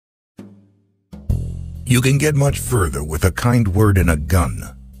You can get much further with a kind word and a gun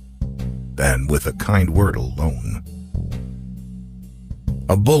than with a kind word alone.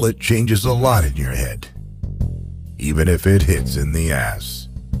 A bullet changes a lot in your head, even if it hits in the ass.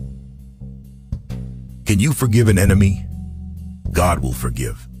 Can you forgive an enemy? God will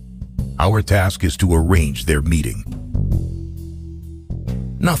forgive. Our task is to arrange their meeting.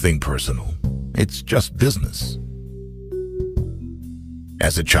 Nothing personal. It's just business.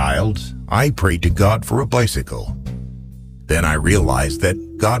 As a child, I prayed to God for a bicycle. Then I realized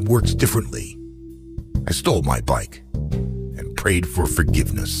that God works differently. I stole my bike and prayed for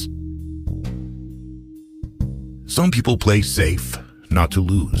forgiveness. Some people play safe, not to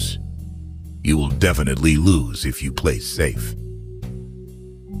lose. You will definitely lose if you play safe.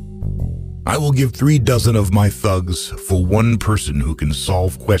 I will give 3 dozen of my thugs for one person who can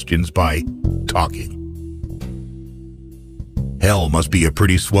solve questions by talking. Hell must be a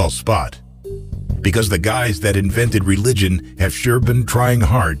pretty swell spot, because the guys that invented religion have sure been trying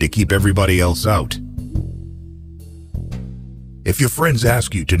hard to keep everybody else out. If your friends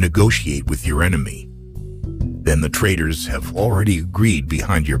ask you to negotiate with your enemy, then the traitors have already agreed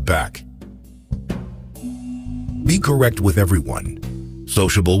behind your back. Be correct with everyone,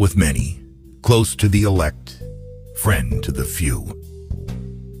 sociable with many, close to the elect, friend to the few.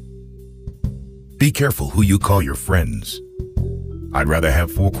 Be careful who you call your friends. I'd rather have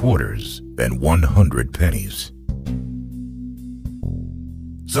 4 quarters than 100 pennies.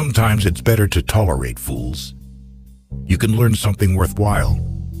 Sometimes it's better to tolerate fools. You can learn something worthwhile,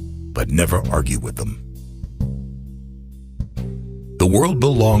 but never argue with them. The world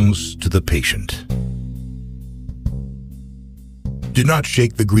belongs to the patient. Do not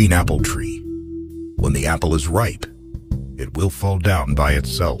shake the green apple tree. When the apple is ripe, it will fall down by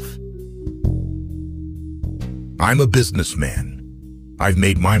itself. I'm a businessman. I've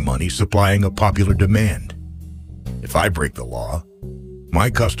made my money supplying a popular demand. If I break the law, my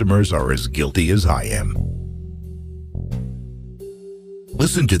customers are as guilty as I am.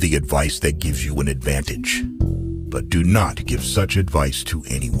 Listen to the advice that gives you an advantage, but do not give such advice to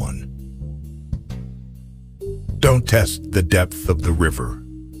anyone. Don't test the depth of the river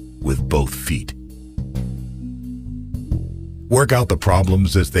with both feet. Work out the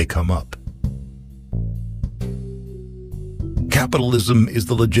problems as they come up. Capitalism is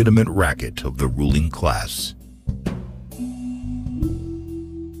the legitimate racket of the ruling class.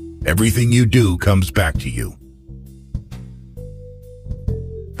 Everything you do comes back to you.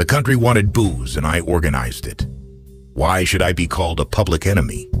 The country wanted booze and I organized it. Why should I be called a public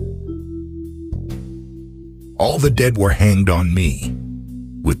enemy? All the dead were hanged on me,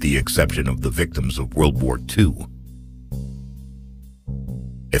 with the exception of the victims of World War II.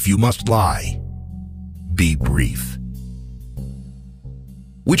 If you must lie, be brief.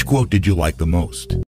 Which quote did you like the most?